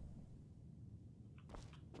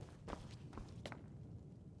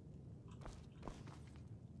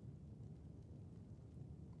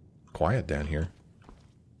 Quiet down here.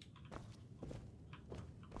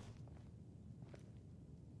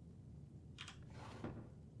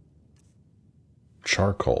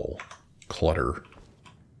 Charcoal. Clutter.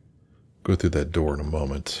 Go through that door in a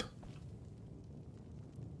moment.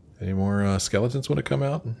 Any more skeletons want to come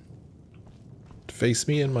out and face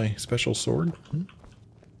me in my special sword?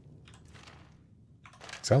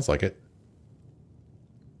 Sounds like it.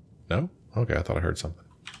 No? Okay, I thought I heard something.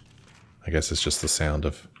 I guess it's just the sound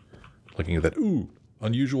of looking at that. Ooh,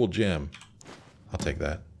 unusual gem. I'll take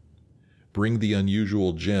that. Bring the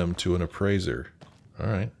unusual gem to an appraiser.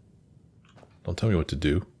 Alright. Don't tell me what to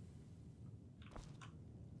do.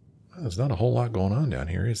 Well, there's not a whole lot going on down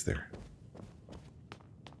here, is there?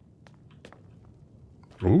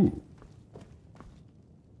 Ooh.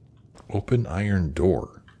 Open iron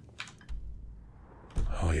door.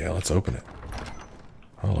 Oh yeah, let's open it.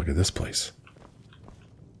 Oh, look at this place.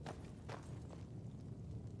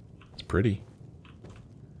 It's pretty.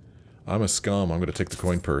 I'm a scum. I'm going to take the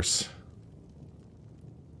coin purse.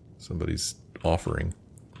 Somebody's offering.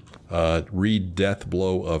 Read Death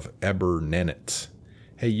Blow of Ebernenet.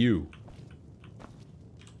 Hey, you.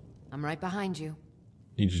 I'm right behind you.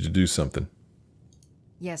 Need you to do something.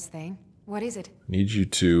 Yes, Thane. What is it? Need you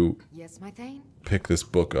to... Yes, my Thane? Pick this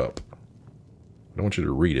book up. I don't want you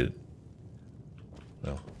to read it.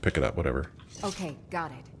 No, pick it up, whatever. Okay,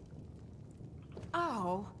 got it.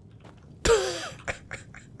 Oh.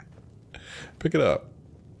 Pick it up.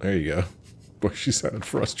 There you go. Boy, she sounded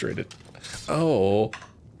frustrated. Oh.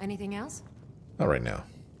 Anything else? Not right now.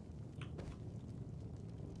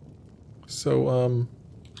 So,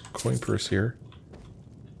 coin purse here.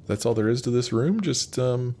 That's all there is to this room? Just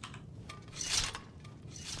a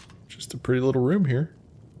pretty little room here.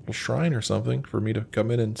 A little shrine or something for me to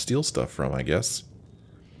come in and steal stuff from, I guess.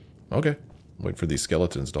 Okay. Wait for these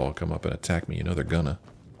skeletons to all come up and attack me. You know they're gonna.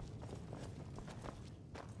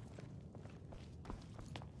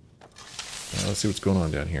 Now, let's see what's going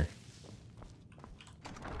on down here.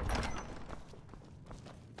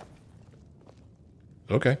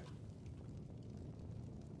 Okay.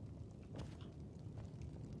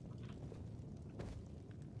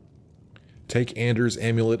 Take Anders'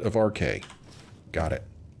 Amulet of Arche. Got it.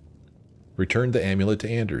 Return the amulet to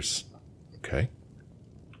Anders. Okay.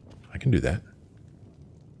 I can do that.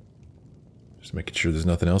 Just making sure there's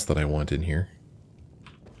nothing else that I want in here.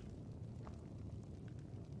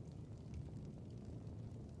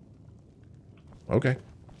 Okay.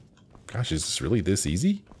 Gosh, is this really this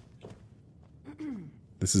easy?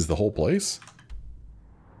 This is the whole place?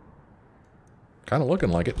 Kind of looking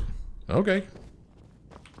like it. Okay.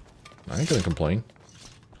 I ain't gonna complain.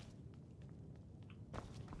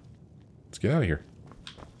 Let's get out of here.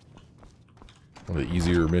 One of the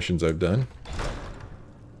easier missions I've done.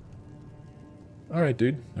 Alright,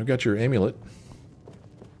 dude. I've got your amulet.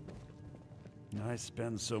 I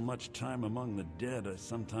spend so much time among the dead, I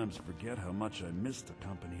sometimes forget how much I miss the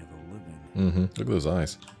company of the living. Mm-hmm. Look at those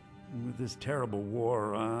eyes. With this terrible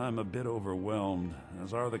war, I'm a bit overwhelmed,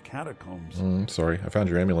 as are the catacombs. Sorry. I found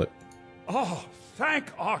your amulet. Oh,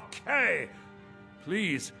 thank Arche!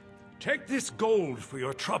 Please, take this gold for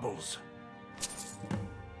your troubles.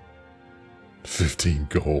 15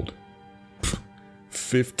 gold.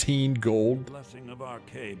 15 gold? Blessing of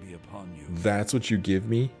Arche be upon you. That's what you give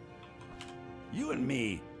me? You and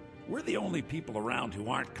me, We're the only people around who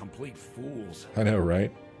aren't complete fools. I know,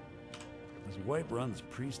 right? As Whiterun's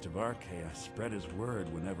priest of Archaea, I spread his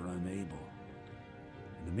word whenever I'm able.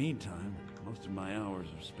 In the meantime, most of my hours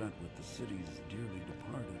are spent with the city's dearly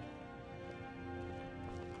departed.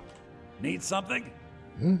 Need something?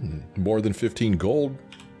 More than 15 gold.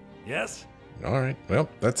 Yes? Alright, well,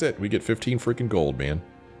 that's it. We get 15 freaking gold, man.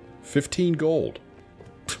 15 gold.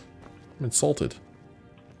 I'm insulted.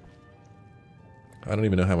 I don't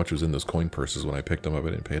even know how much was in those coin purses when I picked them up.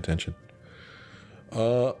 I didn't pay attention.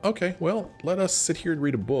 Okay, well, let us sit here and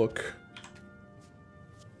read a book.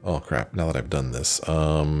 Oh, crap. Now that I've done this,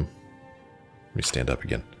 let me stand up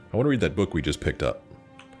again. I want to read that book we just picked up.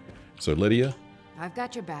 So, Lydia, I've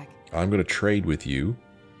got your back. I'm going to trade with you.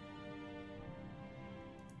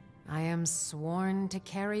 I am sworn to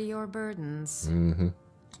carry your burdens.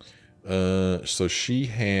 So she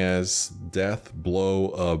has Death Blow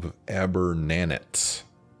of Abernanet.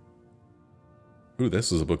 Ooh,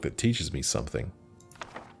 this is a book that teaches me something.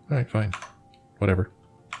 Alright, fine. Whatever.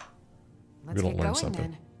 Let's get going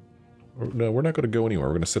then. No, we're not going to go anywhere.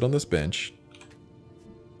 We're going to sit on this bench.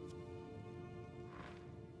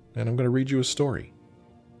 And I'm going to read you a story.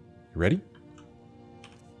 You ready?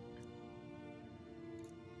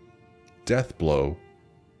 Death Blow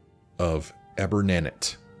of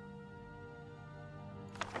Abernanet.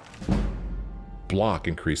 Block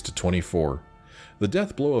increased to 24. The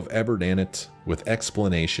death blow of Abernanet, with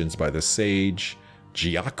explanations by the sage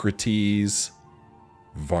Geocrates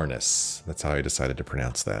Varnus. That's how I decided to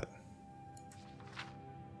pronounce that.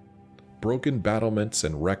 Broken battlements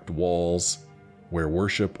and wrecked walls, where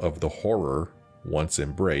worship of the horror once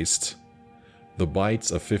embraced. The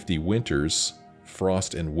bites of 50 winters,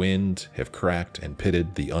 frost and wind, have cracked and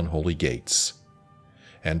pitted the unholy gates,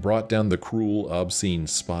 and brought down the cruel, obscene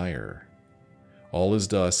spire. All is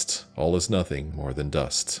dust, all is nothing more than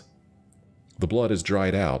dust. The blood is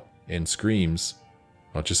dried out, and screams...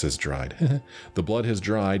 Oh, it just says dried. The blood has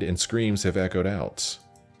dried, and screams have echoed out.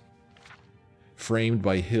 Framed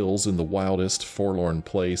by hills in the wildest, forlorn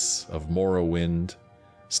place of Morrowind,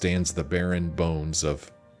 stands the barren bones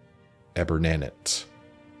of Abernanet.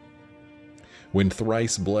 When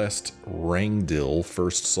thrice-blessed Rangdil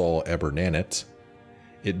first saw Abernanet,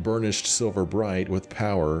 it burnished silver bright with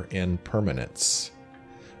power and permanence.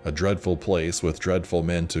 A dreadful place with dreadful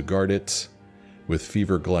men to guard it, with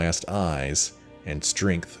fever-glassed eyes and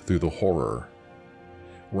strength through the horror.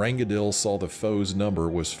 Rangdil saw the foe's number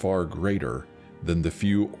was far greater than the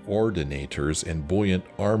few ordinators and buoyant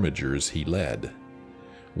armigers he led.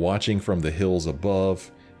 Watching from the hills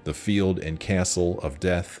above, the field and castle of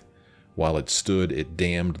death, while it stood, it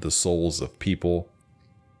damned the souls of the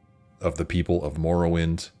people of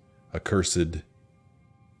Morrowind, accursed,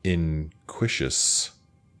 iniquitous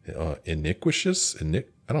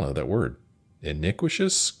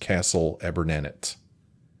castle Abernanet.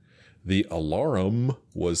 The alarum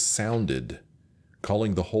was sounded,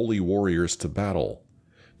 calling the holy warriors to battle,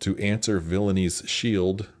 to answer villainy''s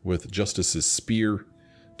shield with justice's spear,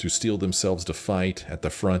 to steel themselves to fight at the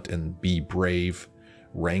front and be brave.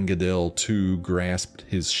 Rangdil too grasped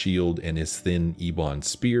his shield and his thin ebon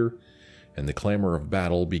spear, and the clamor of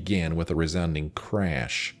battle began with a resounding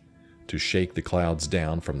crash to shake the clouds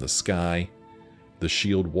down from the sky. The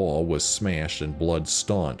shield wall was smashed and blood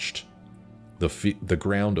staunched. The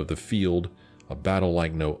ground of the field, a battle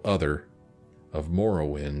like no other, of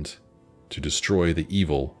Morrowind, to destroy the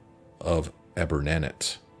evil of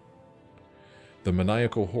Abernanet. The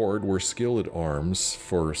maniacal horde were skilled at arms,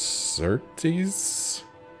 for certes,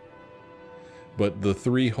 but the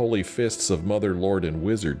three holy fists of Mother, Lord, and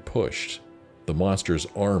Wizard pushed the monster's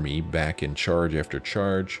army back in charge after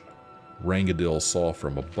charge. Rangdil saw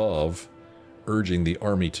from above, urging the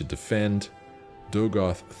army to defend,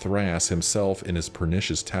 Dogoth Thras himself in his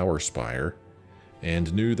pernicious tower spire,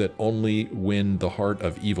 and knew that only when the heart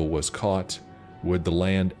of evil was caught would the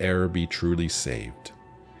land e'er be truly saved.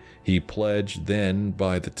 He pledged then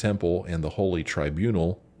by the temple and the holy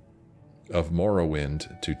tribunal of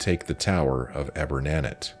Morrowind to take the tower of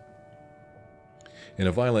Abernanet. In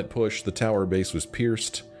a violent push, the tower base was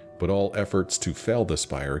pierced, but all efforts to fell the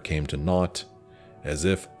spire came to naught. As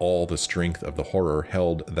if all the strength of the horror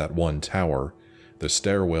held that one tower, the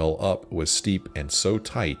stairwell up was steep and so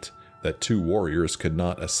tight that two warriors could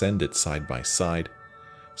not ascend it side by side.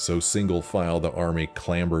 So single file the army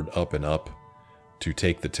clambered up and up to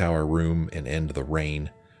take the tower room and end the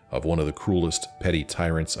reign of one of the cruelest petty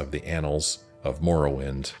tyrants of the annals of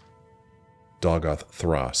Morrowind, Dogoth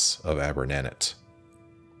Thras of Abernanet.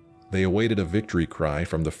 They awaited a victory cry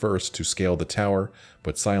from the first to scale the tower,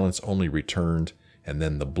 but silence only returned, and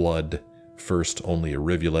then the blood First only a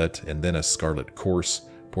rivulet and then a scarlet course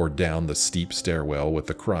poured down the steep stairwell with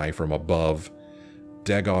the cry from above,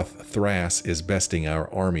 "Dagoth Thras is besting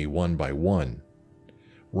our army one by one."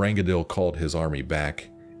 Rangadil called his army back,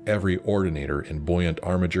 every ordinator in buoyant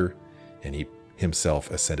armiger, and he himself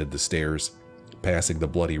ascended the stairs, passing the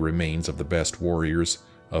bloody remains of the best warriors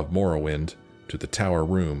of Morrowind to the tower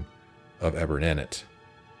room of Ebernenet.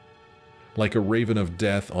 Like a raven of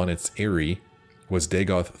death on its eyrie was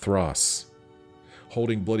Dagoth Thras,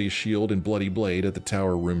 holding bloody shield and bloody blade at the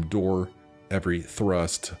tower room door. Every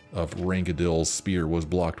thrust of Rangadil's spear was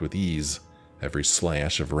blocked with ease. Every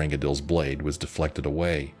slash of Rangadil's blade was deflected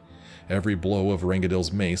away. Every blow of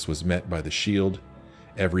Rangadil's mace was met by the shield.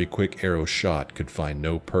 Every quick arrow shot could find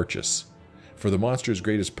no purchase. For the monster's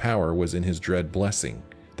greatest power was in his dread blessing,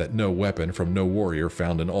 that no weapon from no warrior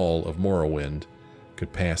found in all of Morrowind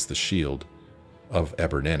could pass the shield of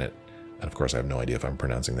Ebernenet. And of course I have no idea if I'm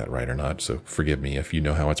pronouncing that right or not, so forgive me if you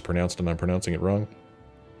know how it's pronounced and I'm pronouncing it wrong.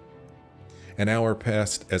 As hour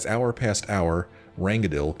passed hour,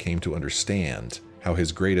 Rangadil came to understand how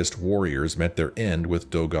his greatest warriors met their end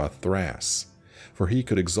with Dagoth Thras, for he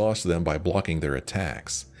could exhaust them by blocking their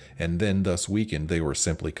attacks, and then thus weakened they were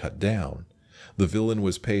simply cut down. The villain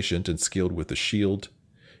was patient and skilled with the shield,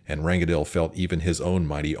 and Rangadil felt even his own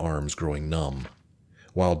mighty arms growing numb.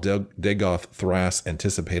 While Dagoth Thras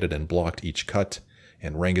anticipated and blocked each cut,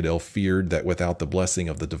 and Rangadil feared that without the blessing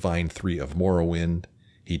of the Divine Three of Morrowind,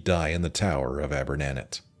 he'd die in the Tower of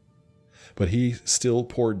Ebernenet. But he still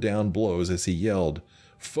poured down blows as he yelled,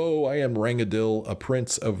 "Foe, I am Rangadil, a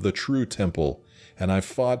prince of the true temple, and I've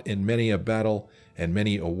fought in many a battle, and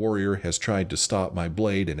many a warrior has tried to stop my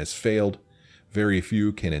blade and has failed. Very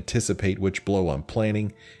few can anticipate which blow I'm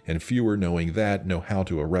planning, and fewer knowing that know how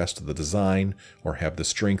to arrest the design or have the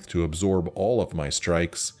strength to absorb all of my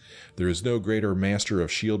strikes. There is no greater master of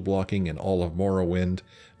shield blocking in all of Morrowind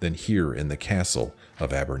than here in the castle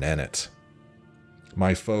of Ebernenet.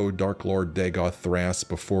 My foe, Dark Lord Dagoth Thras,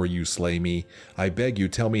 before you slay me, I beg you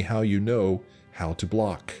tell me how you know how to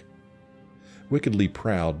block." Wickedly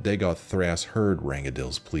proud, Dagoth Thras heard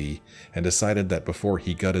Rangadil's plea, and decided that before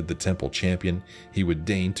he gutted the temple champion, he would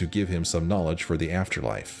deign to give him some knowledge for the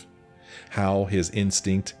afterlife. How his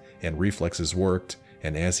instinct and reflexes worked,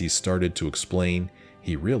 and as he started to explain,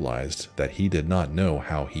 he realized that he did not know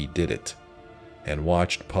how he did it, and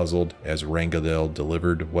watched puzzled as Rangadil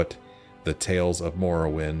delivered what the Tales of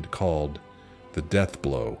Morrowind called the death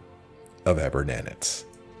blow of Ebernenet.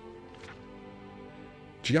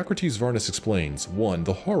 Geocrates Varnus explains, 1.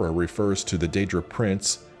 The horror refers to the Daedra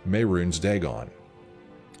prince, Mehrunes Dagon.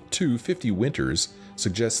 2. 50 Winters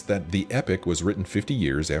suggests that the epic was written 50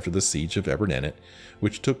 years after the siege of Ebernenet,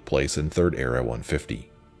 which took place in 3rd Era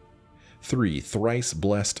 150. 3. Thrice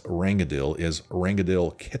blessed Rangadil is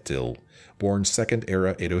Rangadil Ketil, born 2nd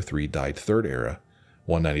Era 803, died 3rd Era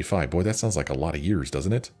 195. Boy, that sounds like a lot of years,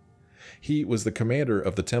 doesn't it? He was the commander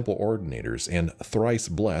of the Temple Ordinators, and thrice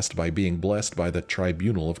blessed by being blessed by the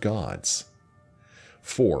Tribunal of Gods.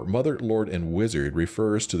 4. Mother, Lord, and Wizard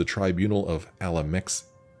refers to the Tribunal of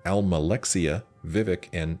Almalexia, Vivek,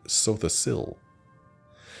 and Sothasil.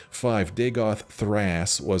 5. Dagoth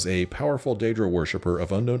Thras was a powerful Daedra worshipper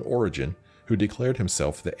of unknown origin who declared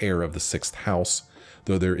himself the heir of the 6th house,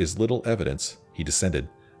 though there is little evidence he descended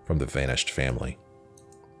from the vanished family.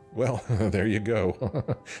 Well, there you go.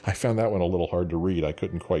 I found that one a little hard to read. I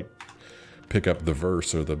couldn't quite pick up the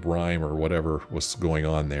verse or the rhyme or whatever was going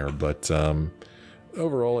on there, but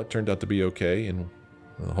overall it turned out to be okay, and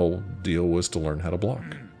the whole deal was to learn how to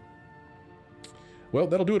block. Well,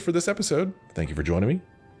 that'll do it for this episode. Thank you for joining me.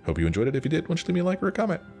 Hope you enjoyed it. If you did, why don't you leave me a like or a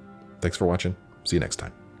comment. Thanks for watching. See you next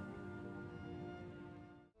time.